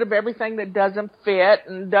gotten rid of everything that doesn't fit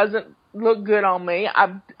and doesn't look good on me.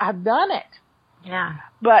 I've done it. Yeah.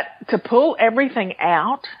 But to pull everything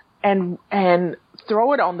out and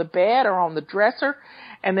throw it on the bed or on the dresser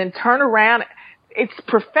and then turn around, it's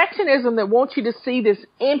perfectionism that wants you to see this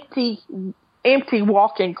empty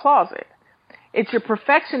walk-in closet. It's your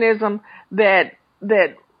perfectionism that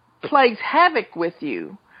plays havoc with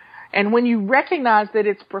you. And when you recognize that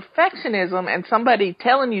it's perfectionism and somebody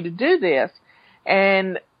telling you to do this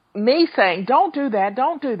and me saying, don't do that,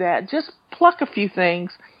 just pluck a few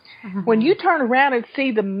things. When you turn around and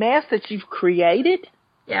see the mess that you've created.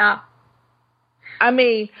 Yeah. I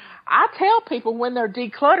mean, I tell people when they're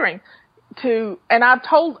decluttering and I've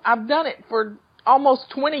done it for almost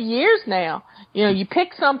 20 years now. You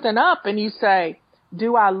pick something up and you say,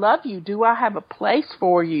 do I love you? Do I have a place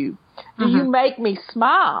for you? Do you make me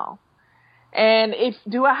smile? And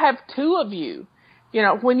do I have 2 of you?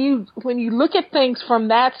 When you look at things from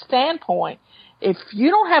that standpoint, if you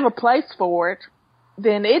don't have a place for it,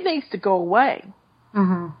 then it needs to go away.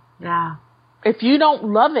 Yeah. If you don't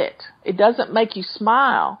love it, it doesn't make you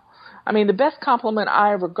smile. I mean, the best compliment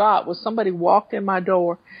I ever got was somebody walked in my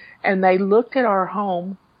door and they looked at our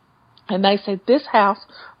home and they said, this house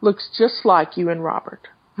looks just like you and Robert.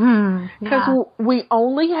 Because we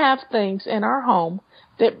only have things in our home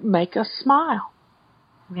that make us smile.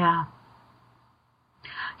 Yeah.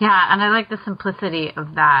 Yeah, and I like the simplicity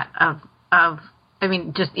of that,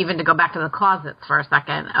 just even to go back to the closets for a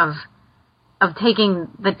second, of taking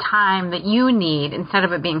the time that you need instead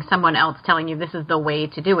of it being someone else telling you this is the way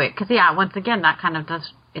to do it. Because, once again, that kind of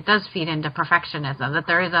does feed into perfectionism, that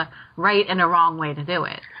there is a right and a wrong way to do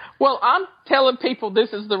it. Well, I'm telling people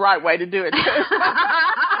this is the right way to do it.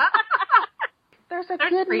 There's a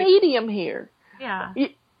good medium here. Yeah.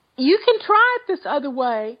 You can try it this other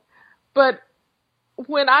way, but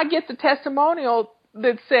when I get the testimonial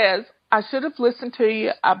that says, I should have listened to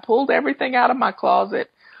you, I pulled everything out of my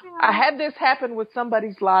closet, I had this happen with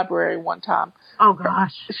somebody's library one time. Oh,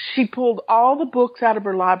 gosh. She pulled all the books out of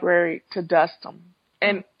her library to dust them.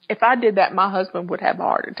 And if I did that, my husband would have a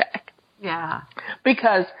heart attack. Yeah.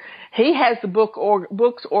 Because he has the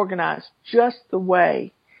books organized just the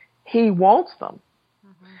way he wants them.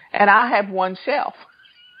 Mm-hmm. And I have one shelf.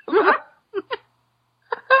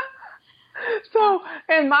 So,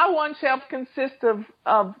 and my one shelf consists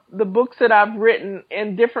of the books that I've written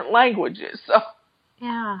in different languages. So,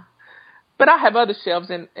 yeah. But I have other shelves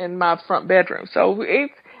in my front bedroom. So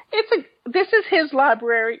this is his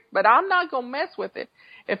library, but I'm not going to mess with it.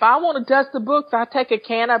 If I want to dust the books, I take a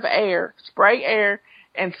can of air, spray air,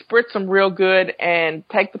 and spritz them real good, and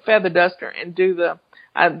take the feather duster and do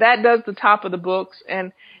that does the top of the books.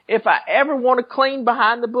 And if I ever want to clean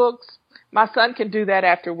behind the books, my son can do that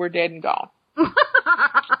after we're dead and gone.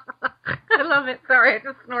 I love it. Sorry, I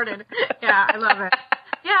just snorted. Yeah, I love it.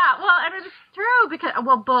 Yeah, well, and it's true because,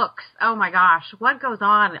 books, oh my gosh, what goes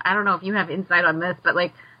on? I don't know if you have insight on this, but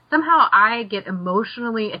like somehow I get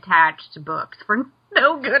emotionally attached to books for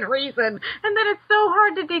no good reason, and then it's so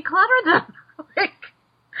hard to declutter them. Like,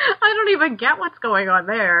 I don't even get what's going on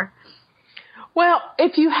there. Well,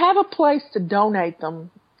 if you have a place to donate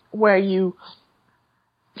them where you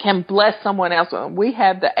can bless someone else, we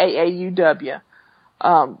have the AAUW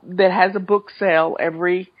that has a book sale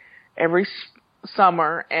every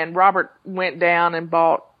summer, and Robert went down and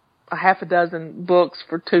bought a half a dozen books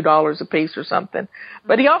for $2 a piece or something.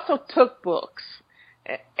 But he also took books,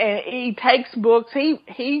 and he takes books.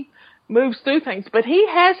 He moves through things, but he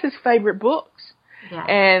has his favorite books. Yeah.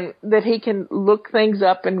 And that he can look things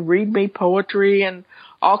up and read me poetry and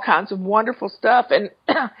all kinds of wonderful stuff. And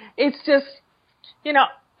it's just,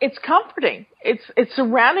 it's comforting. It's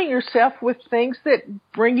surrounding yourself with things that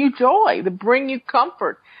bring you joy, that bring you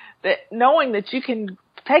comfort, that knowing that you can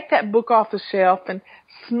take that book off the shelf and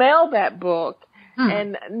smell that book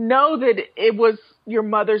and know that it was your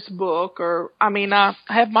mother's book, or, I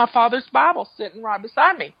have my father's Bible sitting right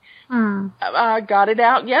beside me. I got it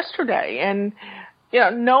out yesterday, and,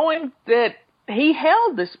 knowing that he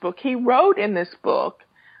held this book, he wrote in this book,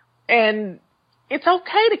 and it's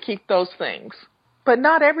okay to keep those things, but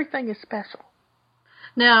not everything is special.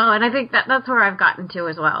 No, and I think that's where I've gotten to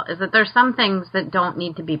as well, is that there's some things that don't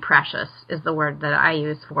need to be precious, is the word that I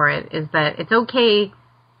use for it, is that it's okay,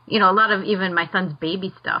 a lot of even my son's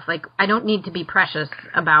baby stuff, like, I don't need to be precious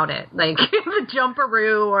about it, like the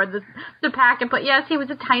jumperoo or the pack and put, yes, he was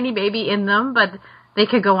a tiny baby in them, but they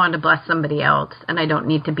could go on to bless somebody else, and I don't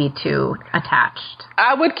need to be too attached.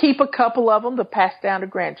 I would keep a couple of them to pass down to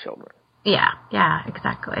grandchildren. Yeah,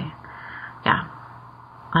 exactly. Yeah.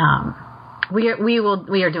 We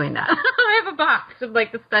are doing that. I have a box of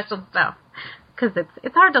like the special stuff because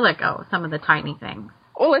it's hard to let go of some of the tiny things.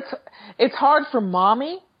 Well, it's hard for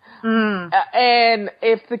mommy, and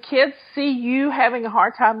if the kids see you having a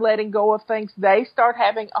hard time letting go of things, they start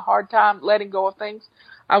having a hard time letting go of things.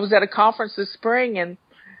 I was at a conference this spring, and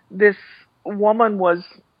this woman was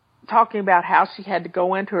talking about how she had to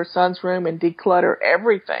go into her son's room and declutter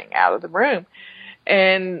everything out of the room,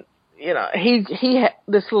 and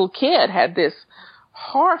this little kid had this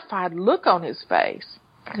horrified look on his face.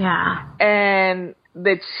 Yeah. And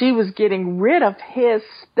that she was getting rid of his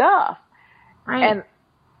stuff. Right. And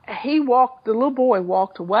the little boy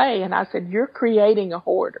walked away, and I said, "You're creating a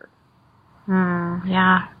hoarder."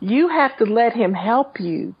 Yeah. You have to let him help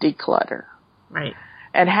you declutter. Right.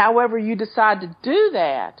 And however you decide to do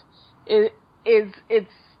that,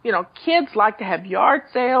 kids like to have yard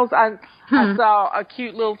sales. I saw a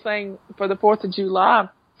cute little thing for the 4th of July,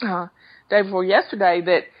 day before yesterday,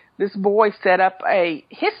 that this boy set up a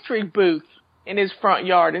history booth in his front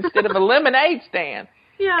yard instead of a lemonade stand.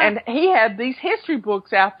 Yeah. And he had these history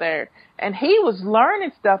books out there, and he was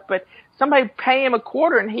learning stuff, but somebody pay him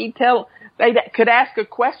 $0.25 and they could ask a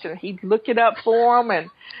question. He'd look it up for them. And,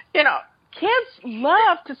 kids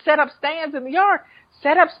love to set up stands in the yard.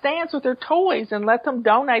 Set up stands with their toys and let them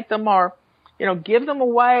donate them, or, give them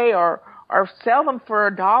away, or sell them for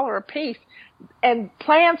 $1 a piece, and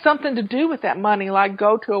plan something to do with that money, like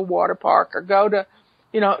go to a water park or go to,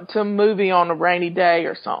 to a movie on a rainy day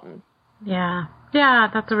or something. Yeah. Yeah,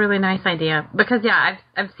 that's a really nice idea. Because,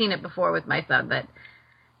 I've seen it before with my son, that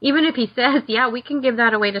even if he says, we can give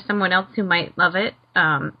that away to someone else who might love it,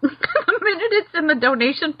 the minute it's in the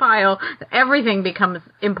donation pile, everything becomes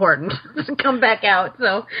important to come back out.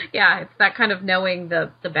 So, it's that kind of knowing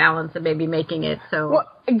the balance and maybe making it so. Well,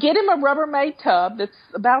 get him a Rubbermaid tub that's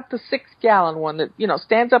about the 6-gallon one that,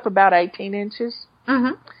 stands up about 18 inches.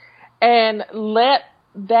 Mm-hmm. And let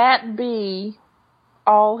that be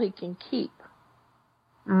all he can keep.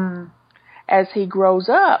 Mm. as he grows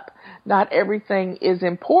up, not everything is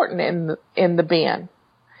important in the bin.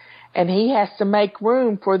 And he has to make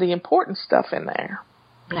room for the important stuff in there.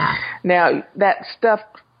 Yeah. Now, that stuff,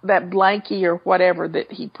 that blankie or whatever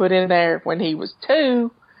that he put in there when he was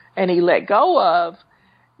 2 and he let go of,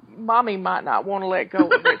 Mommy might not want to let go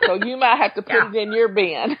of it. So you might have to put it in your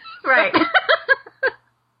bin. Right.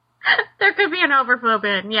 There could be an overflow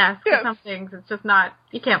bin, yes. For some things, it's just not,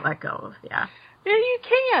 you can't let go of, Yeah, you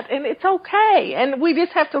can't, and it's okay. And we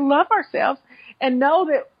just have to love ourselves and know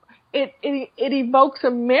that it evokes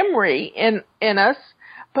a memory in us.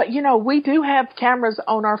 But, we do have cameras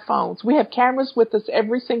on our phones. We have cameras with us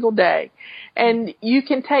every single day. And you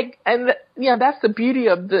can take, that's the beauty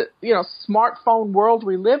of the, smartphone world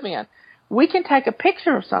we live in. We can take a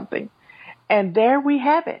picture of something, and there we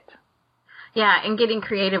have it. Yeah, and getting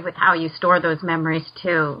creative with how you store those memories,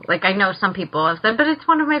 too. Like, I know some people have said, but it's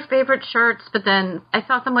one of my favorite shirts. But then I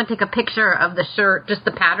saw someone take a picture of the shirt, just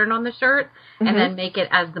the pattern on the shirt, and then make it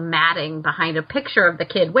as the matting behind a picture of the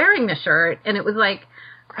kid wearing the shirt. And it was like,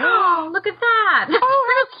 oh, look at that.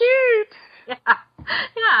 Oh, how cute.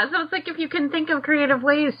 Yeah, so it's like if you can think of creative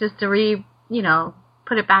ways just to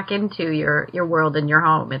put it back into your world and your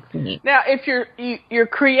home, it's neat. Now, if you're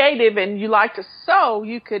creative and you like to sew,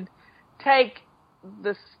 you could take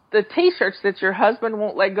the T-shirts that your husband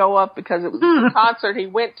won't let go of because it was a concert he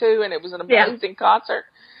went to and it was an amazing concert.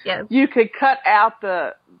 Yes. You could cut out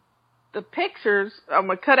the pictures. I'm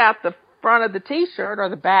gonna cut out the front of the T-shirt or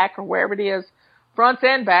the back or wherever it is, fronts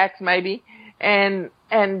and backs maybe, and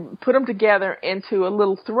put them together into a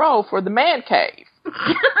little throw for the man cave.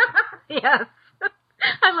 Yes.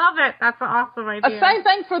 I love it. That's an awesome idea. Same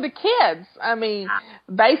thing for the kids. I mean,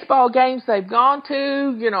 baseball games they've gone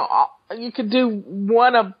to, you could do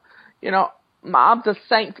one of, I'm a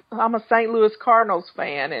St. Louis Cardinals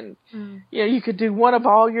fan, and you could do one of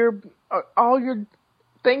all your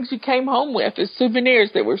things you came home with as souvenirs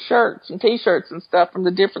that were shirts and T-shirts and stuff from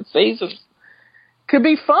the different seasons. Could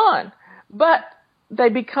be fun, but they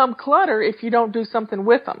become clutter if you don't do something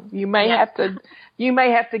with them. You may have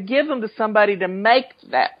to give them to somebody to make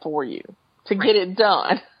that for you to get it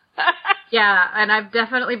done. Yeah, and I've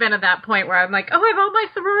definitely been at that point where I'm like, oh, I have all my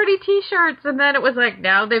sorority T-shirts, and then it was like,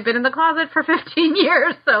 now they've been in the closet for 15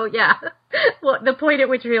 years, so yeah. Well, the point at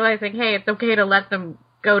which realizing, hey, it's okay to let them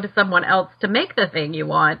go to someone else to make the thing you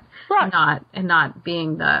want, right. and not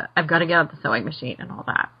being I've got to get out the sewing machine and all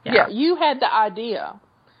that. Yeah, you had the idea,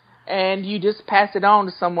 and you just pass it on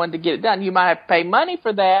to someone to get it done. You might have to pay money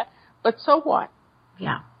for that, but so what?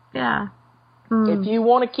 Yeah. If you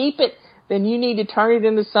want to keep it, then you need to turn it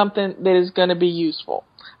into something that is going to be useful.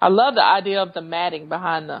 I love the idea of the matting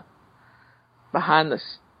behind the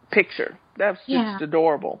picture. That's just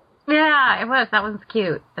adorable. Yeah, it was. That was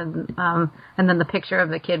cute. And then the picture of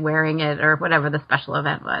the kid wearing it or whatever the special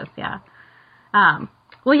event was. Yeah.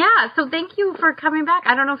 Well, yeah. So thank you for coming back.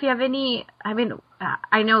 I don't know if you have any. I mean,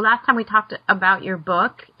 I know last time we talked about your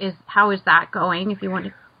book. How is that going? If you want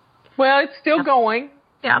to. Well, it's still going.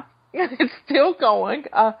 Yeah. It's still going.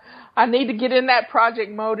 I need to get in that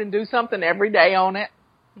project mode and do something every day on it.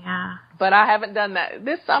 Yeah. But I haven't done that.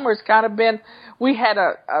 This summer's kind of been, we had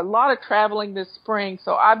a lot of traveling this spring,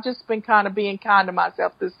 so I've just been kind of being kind to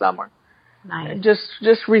myself this summer. Nice.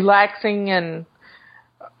 Just relaxing and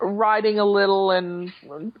writing a little and,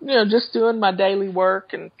 just doing my daily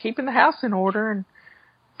work and keeping the house in order and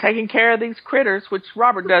taking care of these critters, which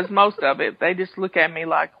Robert does most of it. They just look at me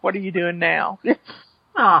like, what are you doing now?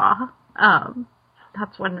 Aw.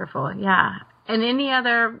 That's wonderful. Yeah. And any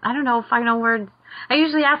other, I don't know, final words? I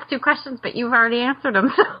usually ask 2 questions, but you've already answered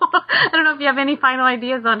them. So I don't know if you have any final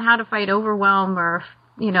ideas on how to fight overwhelm or,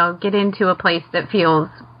 get into a place that feels,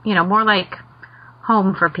 more like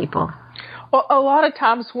home for people. Well, a lot of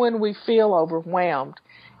times when we feel overwhelmed,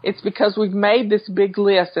 it's because we've made this big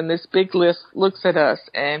list, and this big list looks at us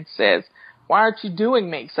and says, why aren't you doing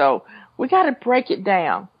me? So we got to break it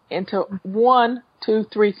down into 1, 2,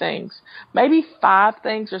 3 things, maybe 5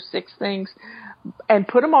 things or 6 things, and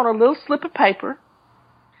put them on a little slip of paper.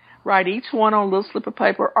 Write each one on a little slip of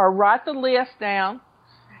paper, or write the list down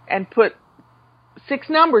and put 6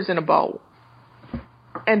 numbers in a bowl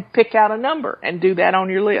and pick out a number and do that on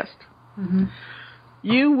your list. Mm-hmm.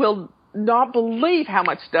 You will not believe how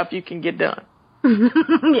much stuff you can get done.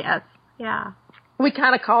 Yes. Yeah. We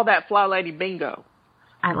kind of call that Fly Lady Bingo.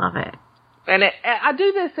 I love it. And I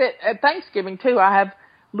do this at Thanksgiving too. I have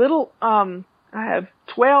I have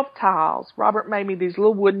 12 tiles. Robert made me these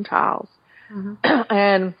little wooden tiles. Mm-hmm.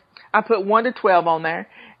 And I put 1 to 12 on there.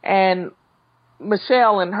 And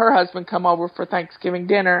Michelle and her husband come over for Thanksgiving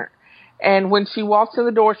dinner. And when she walks in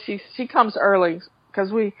the door, she comes early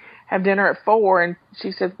because we have dinner at 4. And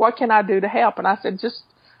she said, what can I do to help? And I said, just,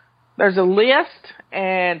 there's a list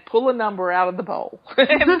and pull a number out of the bowl.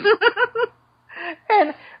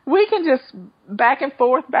 And we can just back and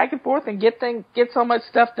forth and get so much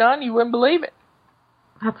stuff done, you wouldn't believe it.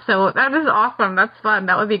 That is awesome. That's fun.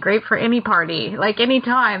 That would be great for any party. Like any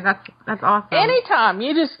time. That's awesome. Anytime.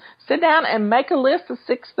 You just sit down and make a list of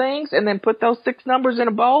 6 things and then put those 6 numbers in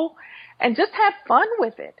a bowl and just have fun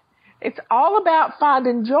with it. It's all about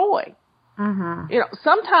finding joy. Mm-hmm. You know,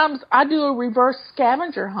 sometimes I do a reverse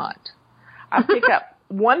scavenger hunt. I pick up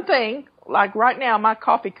one thing, like right now my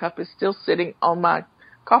coffee cup is still sitting on my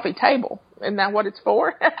coffee table. Isn't that what it's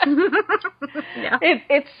for? Yeah.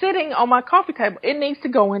 It's sitting on my coffee table. It needs to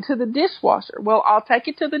go into the dishwasher. Well, I'll take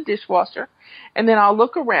it to the dishwasher, and then I'll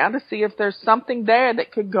look around to see if there's something there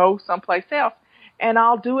that could go someplace else. And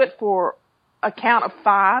I'll do it for a count of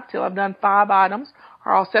 5 till I've done 5 items,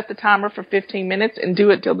 or I'll set the timer for 15 minutes and do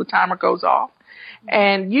it till the timer goes off.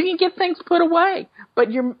 And you can get things put away,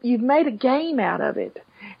 but you've made a game out of it.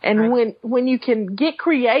 And right. when you can get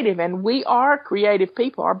creative, and we are creative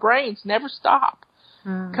people, our brains never stop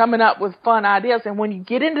coming up with fun ideas. And when you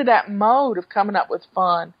get into that mode of coming up with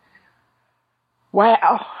fun,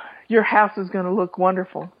 wow, your house is going to look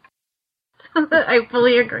wonderful. I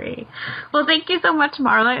fully agree. Well, thank you so much,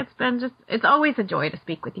 Marla. It's always a joy to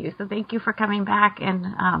speak with you. So thank you for coming back,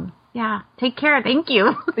 and take care. Thank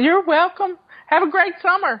you. You're welcome. Have a great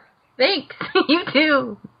summer. Thanks. You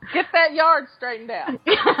too. Get that yard straightened out.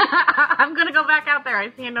 I'm going to go back out there. I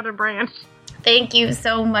see another branch. Thank you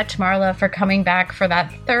so much, Marla, for coming back for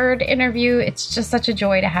that 3rd interview. It's just such a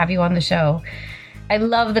joy to have you on the show. I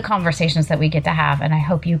love the conversations that we get to have, and I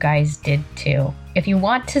hope you guys did too. If you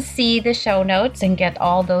want to see the show notes and get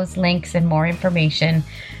all those links and more information,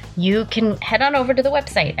 you can head on over to the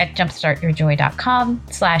website at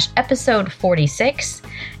jumpstartyourjoy.com/episode 46,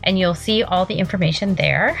 and you'll see all the information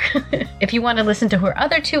there. If you want to listen to her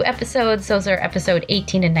other 2 episodes, those are episode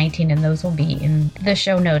 18 and 19, and those will be in the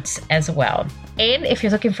show notes as well. And if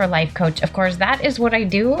you're looking for a life coach, of course, that is what I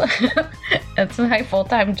do. That's my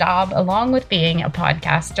full-time job, along with being a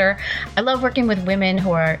podcaster. I love working with women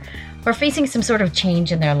who are facing some sort of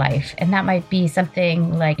change in their life. And that might be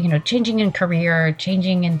something like, changing in career,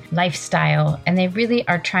 changing in lifestyle. And they really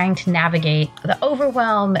are trying to navigate the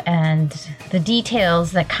overwhelm and the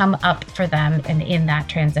details that come up for them in that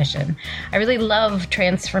transition. I really love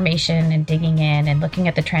transformation and digging in and looking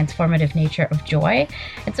at the transformative nature of joy.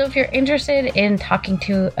 And so if you're interested in talking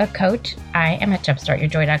to a coach, I am at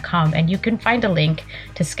jumpstartyourjoy.com, and you can find a link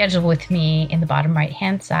to schedule with me in the bottom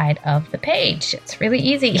right-hand side of the page. It's really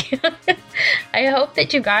easy. I hope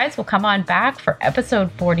that you guys will come on back for episode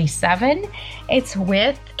 47. It's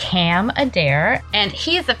with Cam Adair, and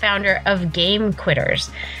he is the founder of Game Quitters.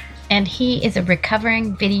 And he is a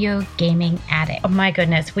recovering video gaming addict. Oh my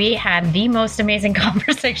goodness, we had the most amazing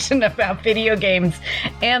conversation about video games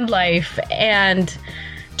and life and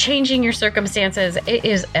changing your circumstances. It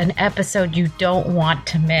is an episode you don't want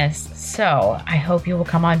to miss. So I hope you will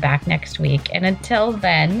come on back next week. And until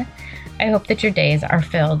then, I hope that your days are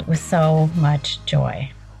filled with so much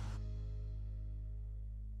joy.